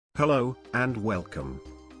Hello, and welcome.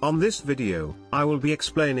 On this video, I will be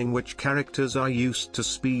explaining which characters are used to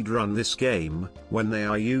speedrun this game, when they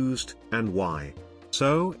are used, and why.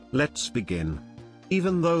 So, let's begin.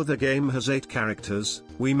 Even though the game has 8 characters,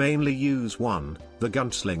 we mainly use one, the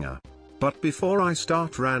Gunslinger. But before I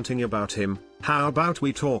start ranting about him, how about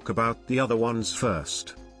we talk about the other ones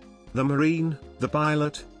first? The Marine, the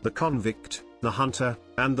Pilot, the Convict, the Hunter,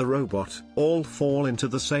 and the Robot all fall into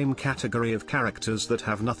the same category of characters that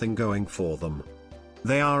have nothing going for them.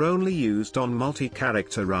 They are only used on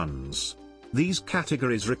multi-character runs. These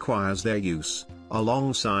categories requires their use,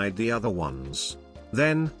 alongside the other ones.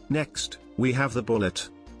 Then, next, we have the Bullet.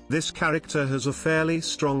 This character has a fairly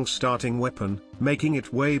strong starting weapon, making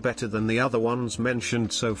it way better than the other ones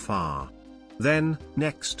mentioned so far. Then,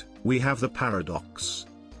 next, we have the Paradox.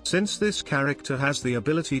 Since this character has the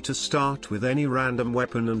ability to start with any random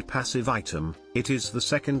weapon and passive item, it is the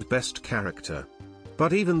second best character.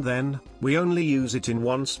 But even then, we only use it in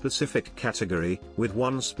one specific category, with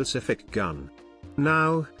one specific gun.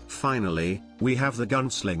 Now, finally, we have the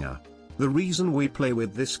Gunslinger. The reason we play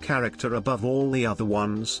with this character above all the other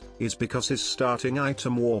ones, is because his starting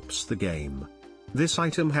item warps the game. This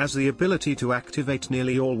item has the ability to activate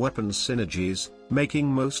nearly all weapons synergies, making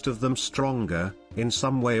most of them stronger, in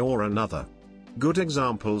some way or another. Good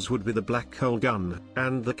examples would be the Black Hole Gun,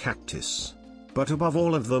 and the Cactus. But above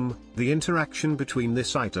all of them, the interaction between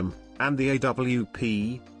this item, and the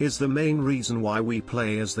AWP, is the main reason why we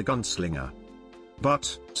play as the Gunslinger.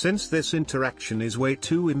 But, since this interaction is way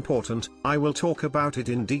too important, I will talk about it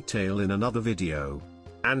in detail in another video.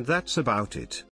 And that's about it.